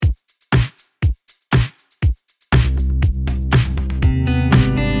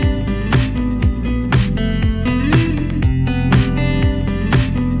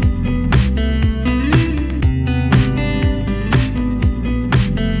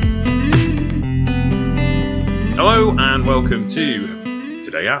welcome to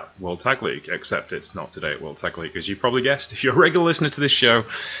Today at World Tag League, except it's not Today at World Tag League, as you probably guessed. If you're a regular listener to this show,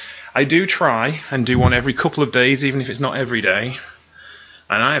 I do try and do one every couple of days, even if it's not every day,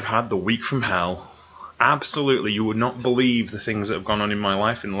 and I have had the week from hell. Absolutely, you would not believe the things that have gone on in my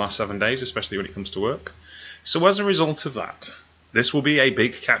life in the last 7 days, especially when it comes to work. So as a result of that, this will be a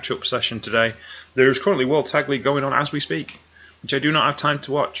big catch-up session today. There is currently World Tag League going on as we speak, which I do not have time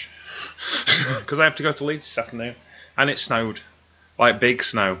to watch, because I have to go to Leeds this afternoon, and it snowed. Like big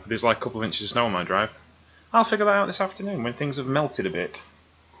snow. There's like a couple of inches of snow on my drive. I'll figure that out this afternoon when things have melted a bit.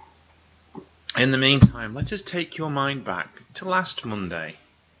 In the meantime, let us take your mind back to last Monday.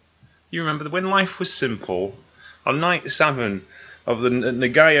 You remember when life was simple, on night 7 of the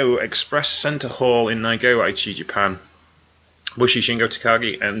Nagayo Express Center Hall in Nagayo, Aichi, Japan, Bushi, Shingo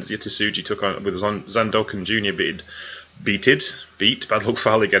Takagi and Yuta Tsuji took on with Zandokan Jr. beat Bad Luck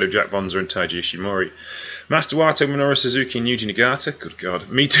Fale, Gedo, Jack Bonza and Taiji Ishimori. Master Wato, Minoru Suzuki and Yuji Nagata, good god,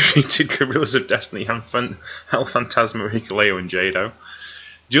 me defeated Gorillas of Destiny, El Phantasma, Hikuleo and Jado.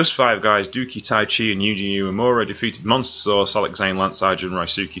 Just 5 guys, Dookie Taichi and Yuji Uemura defeated Monster Source, Alex Zane, Lance Arjun,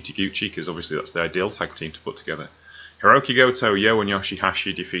 Raisuke Taguchi, because obviously that's the ideal tag team to put together. Hiroki Goto, Yo and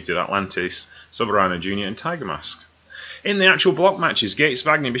Yoshihashi defeated Atlantis, Subarano Jr. and Tiger Mask. In the actual block matches, Gates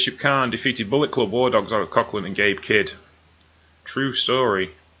Wagner and Bishop Khan defeated Bullet Club, War Dogs, Oliver Coughlin and Gabe Kidd. True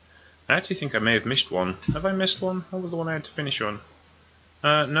story. I actually think I may have missed one. Have I missed one? What was the one I had to finish on?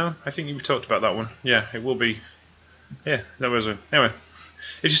 No, I think you talked about that one. Yeah, it will be. Yeah, that was a... Anyway,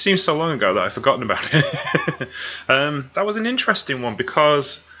 it just seems so long ago that I've forgotten about it. That was an interesting one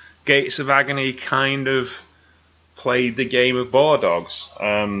because Gates of Agony kind of played the game of War Dogs.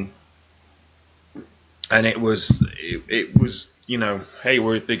 And it was, you know, hey,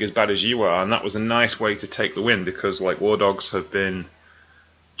 we're as big as bad as you are, and that was a nice way to take the win because, like, War Dogs have been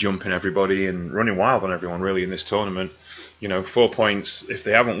jumping everybody and running wild on everyone really in this tournament. You know, 4 points. If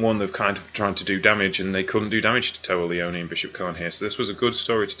they haven't won, they've kind of trying to do damage, and they couldn't do damage to Toa Leone and Bishop Khan here. So this was a good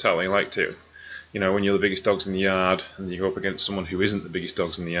story to tell. I liked it. You know, when you're the biggest dogs in the yard and you go up against someone who isn't the biggest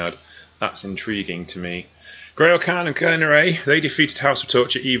dogs in the yard, that's intriguing to me. Grail Khan and Kernere, they defeated House of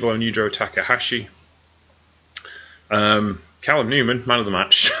Torture, Evil and Yujiro Takahashi. Callum Newman, man of the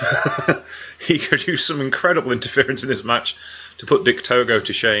match. He could use some incredible interference in this match to put Dick Togo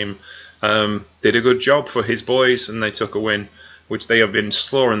to shame. Did a good job for his boys, and they took a win, which they have been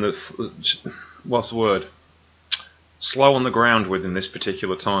slow on the ground with in this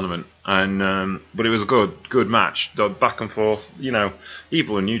particular tournament. And but it was a good match, back and forth. You know,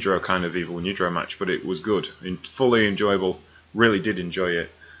 Evil and Yujiro match, but it was good, fully enjoyable. Really did enjoy it.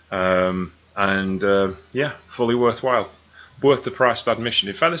 Yeah, fully worthwhile. Worth the price of admission.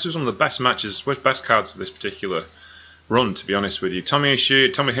 In fact, this was one of the best matches, best cards of this particular run, to be honest with you. Tomohiro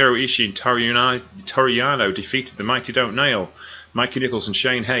Ishii and Toru Yano defeated the Mighty Don't Nail, Mikey Nichols and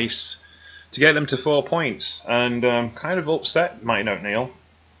Shane Hayes, to get them to 4 points. And kind of upset Mighty Don't Nail.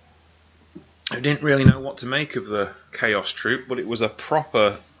 I didn't really know what to make of the Chaos Troupe, but it was a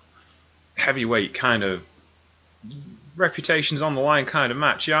proper heavyweight kind of reputations on the line kind of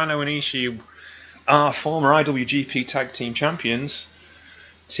match. Yano and Ishii are former IWGP Tag Team Champions.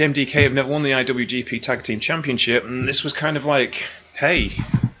 TMDK have never won the IWGP Tag Team Championship, and this was kind of like, hey,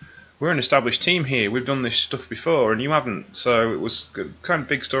 we're an established team here, we've done this stuff before, and you haven't, so it was kind of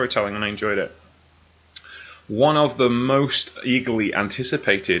big storytelling, and I enjoyed it. One of the most eagerly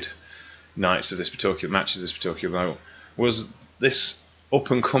anticipated nights of this particular was this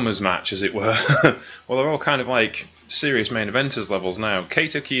up-and-comers match, as it were. Well, they're all kind of like serious main eventers levels now.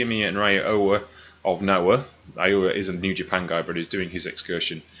 Keita Kiyomiya and Rei Owa of Noah. Iowa is a New Japan guy, but he's doing his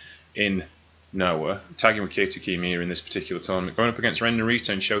excursion in Noah. Tagging with Keita Kiyomiya in this particular tournament, going up against Ren Narita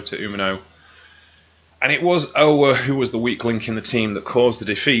and Shota Umino. And it was Owa who was the weak link in the team that caused the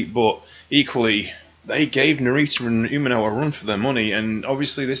defeat, but equally, they gave Narita and Umino a run for their money, and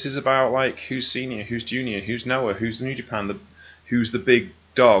obviously this is about, like, who's senior, who's junior, who's Noah, who's New Japan, who's the big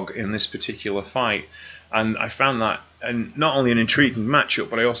dog in this particular fight. And I found that and not only an intriguing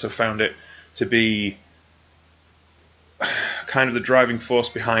matchup, but I also found it to be kind of the driving force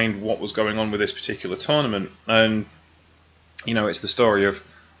behind what was going on with this particular tournament. And, you know, it's the story of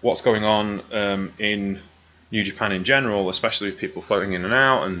what's going on in New Japan in general, especially with people floating in and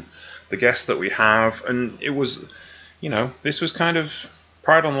out and the guests that we have. And it was, you know, this was kind of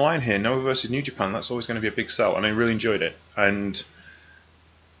pride on the line here. Noah versus New Japan, that's always going to be a big sell, and I really enjoyed it. And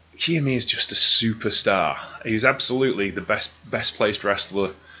Kiyomiya is just a superstar. He's absolutely the best placed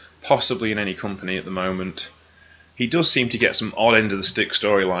wrestler possibly in any company at the moment. He does seem to get some odd end of the stick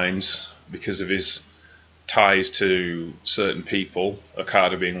storylines because of his ties to certain people,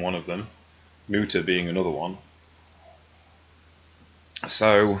 Okada being one of them, Muta being another one.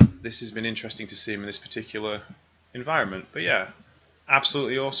 So this has been interesting to see him in this particular environment. But yeah,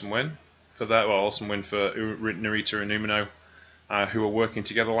 absolutely awesome win for that. Well, awesome win for Narita and Umino, who are working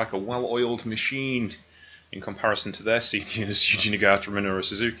together like a well-oiled machine in comparison to their seniors, Yuji Nagata and Minoru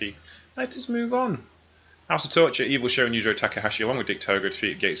Suzuki. Let us move on. House of Torture, Evil Show and Yujiro Takahashi, along with Dick Togo,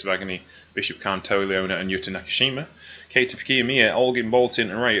 defeated Gates of Agony, Bishop Khan, Toa Leona, and Yuta Nakashima. Keita Kiyomiya, Elgin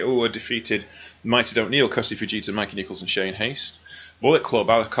Bolton, and Ray Owa defeated Mighty Don't Kneel, Kosi Fujita, Mikey Nichols, and Shane Haste. Bullet Club,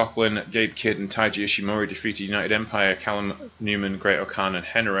 Alex Coughlin, Gabe Kidd, and Taiji Ishimori defeated United Empire, Callum Newman, Great Okan, and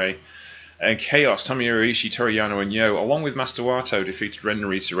Henry. And Chaos, Tomohiro Ishii, Toru Yano, and Yo, along with Master Wato, defeated Ren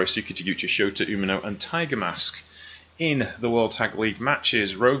Narita, Ryosuke Taguchi, Shota Umino, and Tiger Mask. In the World Tag League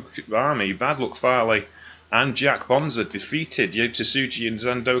matches, Rogue Army, Bad Luck Fale, and Jack Bonza defeated Yota Tsuji and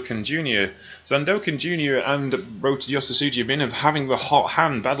Zandokan Jr. Zandokan Jr. and Yota Tsuji have been having the hot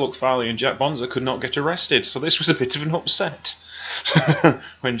hand. Bad Luck Fale and Jack Bonza could not get arrested, so this was a bit of an upset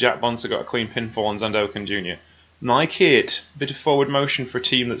when Jack Bonza got a clean pinfall on Zandokan Jr. Like it, a bit of forward motion for a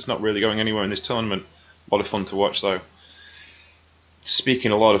team that's not really going anywhere in this tournament. A lot of fun to watch though.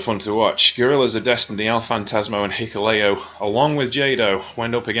 Speaking a lot of fun to watch, Gorillas of Destiny, El Phantasmo and Hikuleo, along with Jado,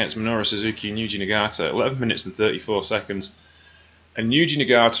 went up against Minoru Suzuki and Yuji Nagata, 11 minutes and 34 seconds. And Yuji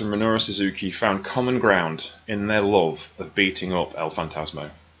Nagata and Minoru Suzuki found common ground in their love of beating up El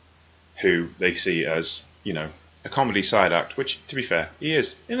Phantasmo, who they see as, a comedy side act, which, to be fair, he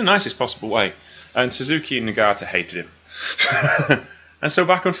is, in the nicest possible way. And Suzuki and Nagata hated him. And so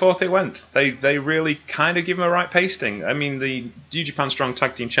back and forth it went. They really kind of give him a right pasting. I mean, the New Japan Strong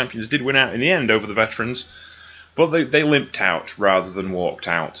Tag Team Champions did win out in the end over the veterans, but they limped out rather than walked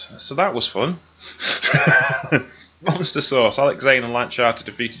out. So that was fun. Monster Sauce, Alex Zane and Lance Archer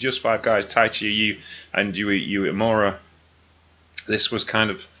defeated Just Five Guys, Taichi Yu and Yui Uemura. This was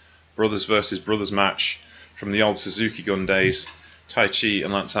kind of brothers versus brothers match from the old Suzuki Gun days. Taichi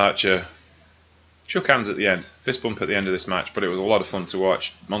and Lance Archer shook hands at the end, fist bump at the end of this match, but it was a lot of fun to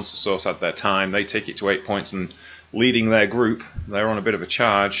watch. Monster Sauce had their time. They take it to 8 points and leading their group. They're on a bit of a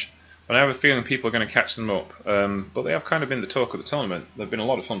charge, but I have a feeling people are going to catch them up. But they have kind of been the talk of the tournament. They've been a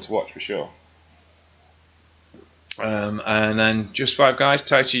lot of fun to watch for sure. And then Just Five Guys,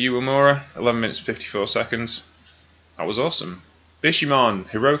 Taichi Uemura, 11 minutes and 54 seconds. That was awesome. Bishamon,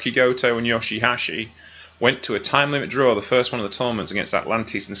 Hiroki Goto and Yoshihashi went to a time limit draw, the first one of the tournaments, against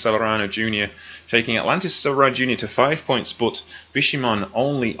Atlantis and Severano Jr., taking Atlantis and Severano Jr. to 5 points, but Bishamon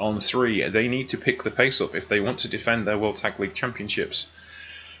only on 3. They need to pick the pace up if they want to defend their World Tag League Championships,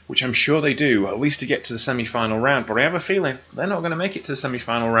 which I'm sure they do, at least to get to the semi-final round, but I have a feeling they're not going to make it to the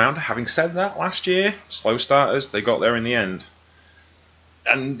semi-final round. Having said that, last year, slow starters, they got there in the end.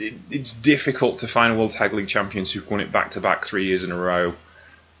 And it's difficult to find World Tag League champions who've won it back-to-back 3 years in a row.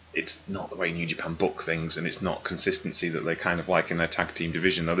 It's not the way New Japan book things, and it's not consistency that they kind of like in their tag team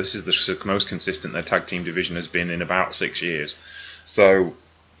division. Though this is the most consistent their tag team division has been in about 6 years. So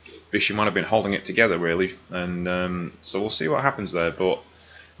Bishamon might have been holding it together really, and so we'll see what happens there. But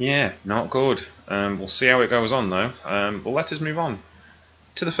yeah, not good. We'll see how it goes on though. But let us move on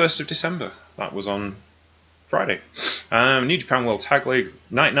to the 1st of December. That was on Friday. New Japan World Tag League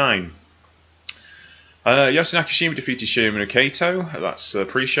Night 9. Yota Nakashima defeated Shimano Kato. That's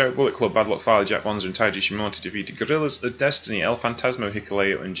pre-show. Bullet Club, Bad Luck Fale, Jack Bonza and Taiji Shimota defeated Gorillas of Destiny, El Phantasmo,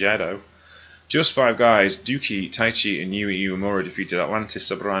 Hikuleo and Jado. Just Five Guys, Dookie, Taichi and Yui Uemura defeated Atlantis,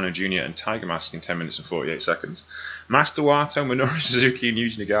 Soberano Jr. and Tiger Mask in 10 minutes and 48 seconds. Master Wato, Minoru Suzuki and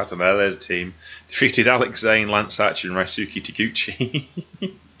Yuji Nagata, there's a team, defeated Alex Zane, Lance Archer and Ryosuke Taguchi.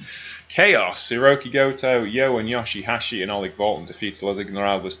 Chaos, Hiroki Goto, Yo and Yoshihashi and Oleg Bolton defeated Los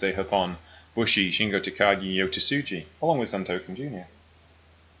Ignorables de Japón, Bushi, Shingo Takagi, and Yota Tsuji, along with Santokan Jr.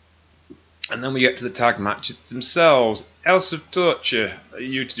 And then we get to the tag matches themselves. House of Torture,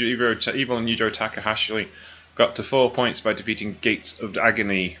 Evil and Yujiro Takahashi got to 4 points by defeating Gates of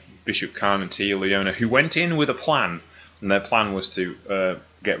Agony, Bishop Khan and Toa Leona, who went in with a plan, and their plan was to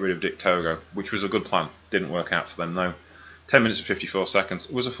get rid of Dick Togo, which was a good plan. Didn't work out for them though. 10 minutes and 54 seconds.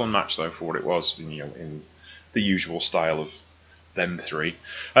 It was a fun match though for what it was, in the usual style of them three.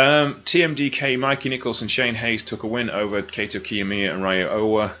 TMDK, Mikey Nichols and Shane Haste took a win over Keita Kiyomiya and Ryo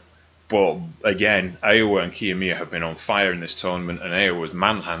Owa. But again, Iowa and Kiyomiya have been on fire in this tournament, and Iowa was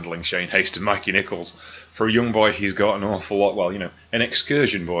manhandling Shane Haste and Mikey Nichols. For a young boy, he's got an awful lot, an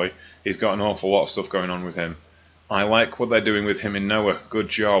excursion boy, he's got an awful lot of stuff going on with him. I like what they're doing with him in Noah. Good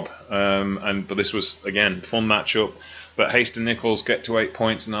job. But this was, again, fun matchup. But Haste and Nichols get to 8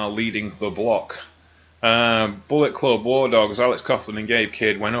 points and are leading the block. Bullet Club, War Dogs, Alex Coughlin and Gabe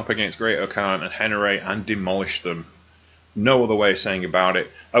Kidd went up against Great Okan and Henry and demolished them. No other way of saying about it.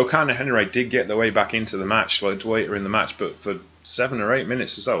 O'Khan and Henry did get their way back into the match later in the match, but for 7 or 8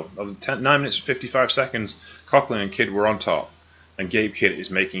 minutes or so, 9 minutes and 55 seconds, Coughlin and Kidd were on top. And Gabe Kidd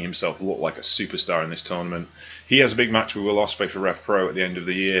is making himself look like a superstar in this tournament. He has a big match with Will Ospreay for Rev Pro at the end of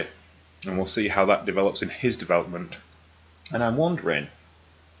the year, and we'll see how that develops in his development. And I'm wondering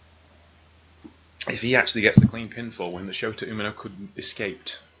if he actually gets the clean pinfall when the Shota Umino could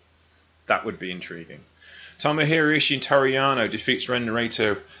escaped. That would be intriguing. Tomohiro Ishii and Toru Yano defeats Ren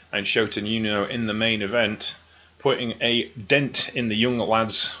Narita and Shota Umino in the main event, putting a dent in the young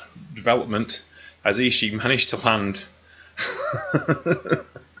lad's development as Ishii managed to land an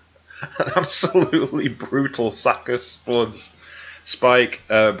absolutely brutal Saka Spuds Spike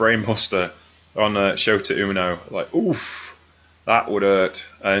Brainbuster on Shota Umino. Like, oof, that would hurt.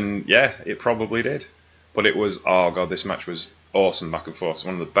 And yeah, it probably did. But it was, oh god, this match was awesome back and forth. It's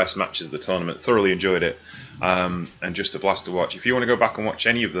one of the best matches of the tournament. Thoroughly enjoyed it. And just a blast to watch. If you want to go back and watch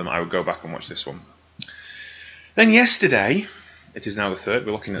any of them, I would go back and watch this one. Then yesterday, it is now the third,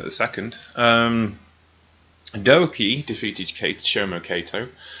 we're looking at the second. Doki defeated Shomo Kato.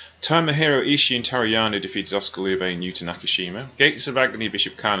 Tomohiro Ishii and Toru Yano defeated Oscar Liube and Yuta Nakashima. Gates of Agony,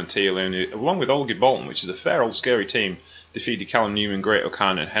 Bishop Khan and Tia Leone, along with Olgi Bolton, which is a fair old scary team, defeated Callum Newman, Great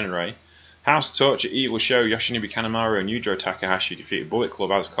O'Khan and Henry. House of Torture, Evil Show, Yoshinobu Kanemaru and Yujiro Takahashi defeated Bullet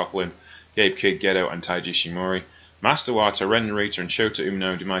Club, Alice Coughlin, Gabe Kidd, Gedo and Taiji Ishimori. Master Wata, Ren Narita and Shota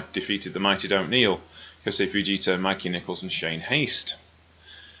Umino defeated the Mighty Don't Kneel, Kosei Fujita, Mikey Nichols and Shane Haste.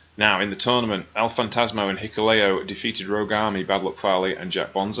 Now, in the tournament, El Phantasmo and Hikuleo defeated Rogami, Bad Luck Fale, and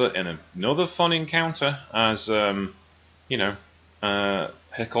Jack Bonza in another fun encounter as, Hikuleo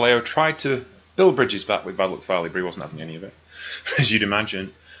tried to build bridges back with Bad Luck Fale, but he wasn't having any of it, as you'd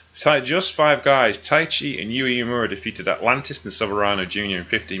imagine. Just 5 guys, Taichi and Yui Imura defeated Atlantis and Soberano Jr. in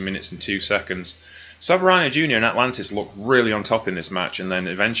 15 minutes and 2 seconds. Soberano Jr. and Atlantis looked really on top in this match, and then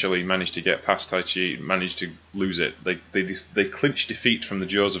eventually managed to get past Taichi, managed to lose it. They clinched defeat from the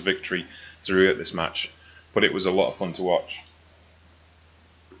jaws of victory throughout this match, but it was a lot of fun to watch.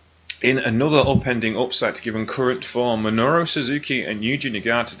 In another upending upset, given current form, Minoru Suzuki and Yuji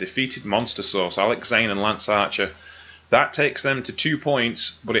Nagata defeated Monster Sauce, Alex Zane and Lance Archer. That takes them to 2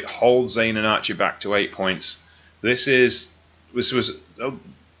 points, but it holds Zane and Archer back to 8 points. This was a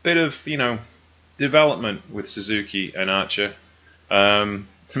bit of, development with Suzuki and Archer.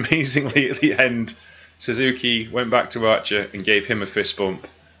 Amazingly, at the end, Suzuki went back to Archer and gave him a fist bump,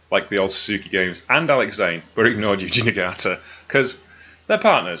 like the old Suzuki games, and Alex Zane, but ignored Yuji Nagata, because they're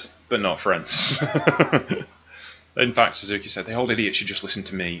partners, but not friends. In fact, Suzuki said, the old idiot should just listen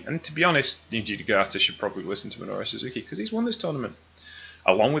to me. And to be honest, Yuji Nagata should probably listen to Minoru Suzuki, because he's won this tournament,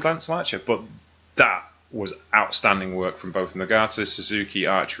 along with Lance Archer. But that was outstanding work from both Nagata, Suzuki,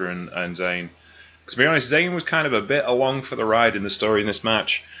 Archer, and Zane. To be honest, Zane was kind of a bit along for the ride in the story in this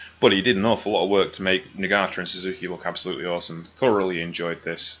match, but he did an awful lot of work to make Nagata and Suzuki look absolutely awesome. Thoroughly enjoyed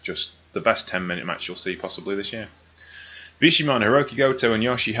this. Just the best 10-minute match you'll see possibly this year. Bishamon, Hiroki Goto and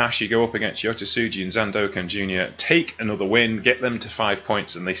Yoshihashi go up against Yota Tsuji and Zandokan Jr. Take another win, get them to 5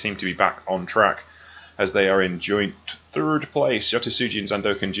 points, and they seem to be back on track as they are in joint 3rd place. Yota Tsuji and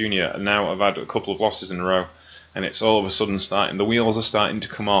Zandokan Jr. now have had a couple of losses in a row, and it's all of a sudden the wheels are starting to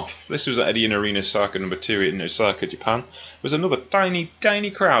come off. This was at Edion Arena Osaka number 2 in Osaka, Japan. It was another tiny, tiny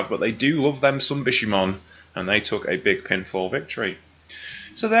crowd, but they do love them some Bishamon, and they took a big pinfall victory.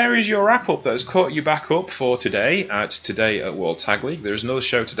 So there is your wrap-up that has caught you back up for today at World Tag League. There is another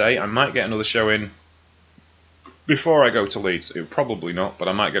show today. I might get another show in before I go to Leeds. Probably not, but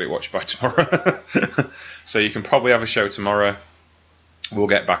I might get it watched by tomorrow. So you can probably have a show tomorrow. We'll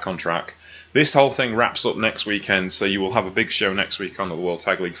get back on track. This whole thing wraps up next weekend, so you will have a big show next week on the World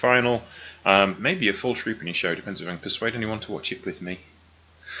Tag League final. Maybe a full Troopany show, depends if I can persuade anyone to watch it with me.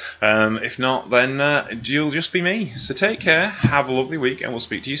 If not, then you'll just be me. So take care, have a lovely week, and we'll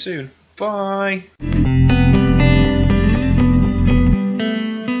speak to you soon. Bye!